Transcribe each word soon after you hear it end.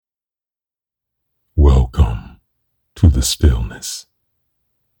Welcome to the stillness,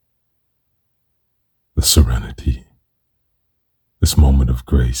 the serenity, this moment of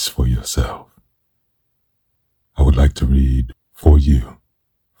grace for yourself. I would like to read for you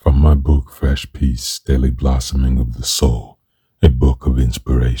from my book, Fresh Peace, Daily Blossoming of the Soul, a book of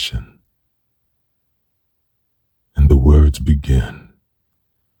inspiration. And the words begin.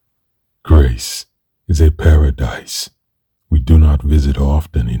 Grace is a paradise we do not visit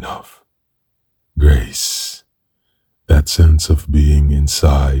often enough. Grace, that sense of being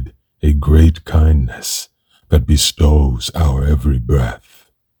inside a great kindness that bestows our every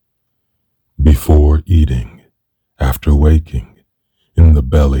breath. Before eating, after waking, in the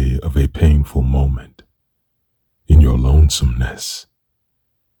belly of a painful moment, in your lonesomeness,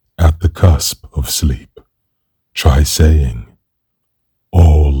 at the cusp of sleep, try saying,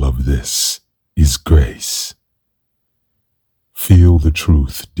 all of this is grace. Feel the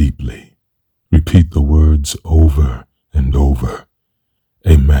truth deeply. Repeat the words over and over.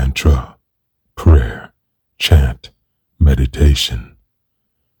 A mantra, prayer, chant, meditation.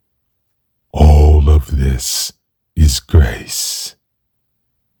 All of this is grace.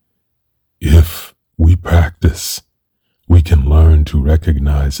 If we practice, we can learn to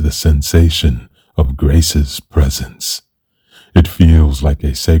recognize the sensation of grace's presence. It feels like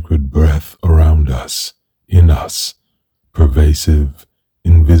a sacred breath around us, in us, pervasive,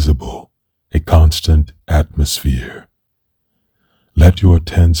 invisible, a constant atmosphere. Let your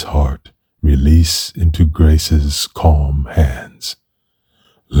tense heart release into grace's calm hands.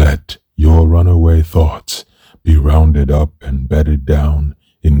 Let your runaway thoughts be rounded up and bedded down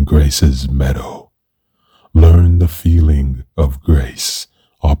in grace's meadow. Learn the feeling of grace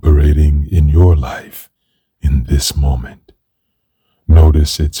operating in your life in this moment.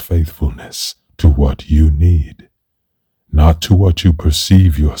 Notice its faithfulness to what you need, not to what you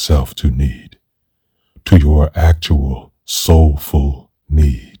perceive yourself to need, to your actual soulful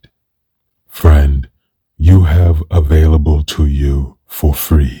need. Friend, you have available to you for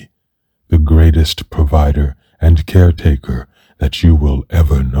free the greatest provider and caretaker that you will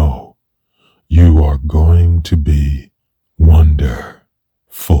ever know. You are going to be wonderful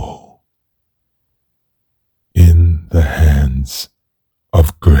in the hands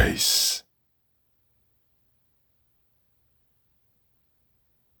of grace.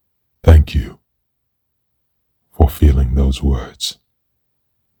 Thank you for feeling those words.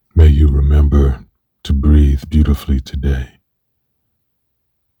 May you remember to breathe beautifully today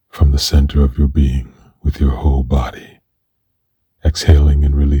from the center of your being with your whole body, exhaling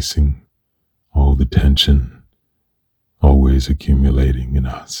and releasing all the tension always accumulating in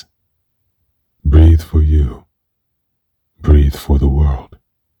us. Breathe for you. Breathe for the world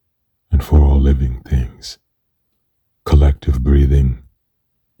and for all living things. Collective breathing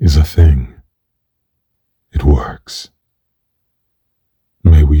is a thing. It works.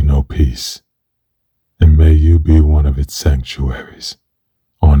 May we know peace, and may you be one of its sanctuaries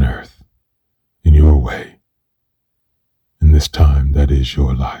on earth, in your way, in this time that is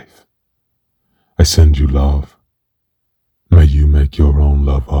your life. I send you love. May you make your own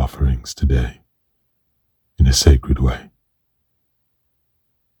love offerings today in a sacred way.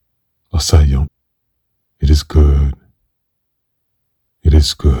 Asayong, it is good. It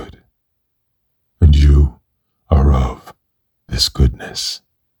is good. And you are of this goodness.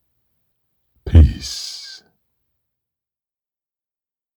 Peace.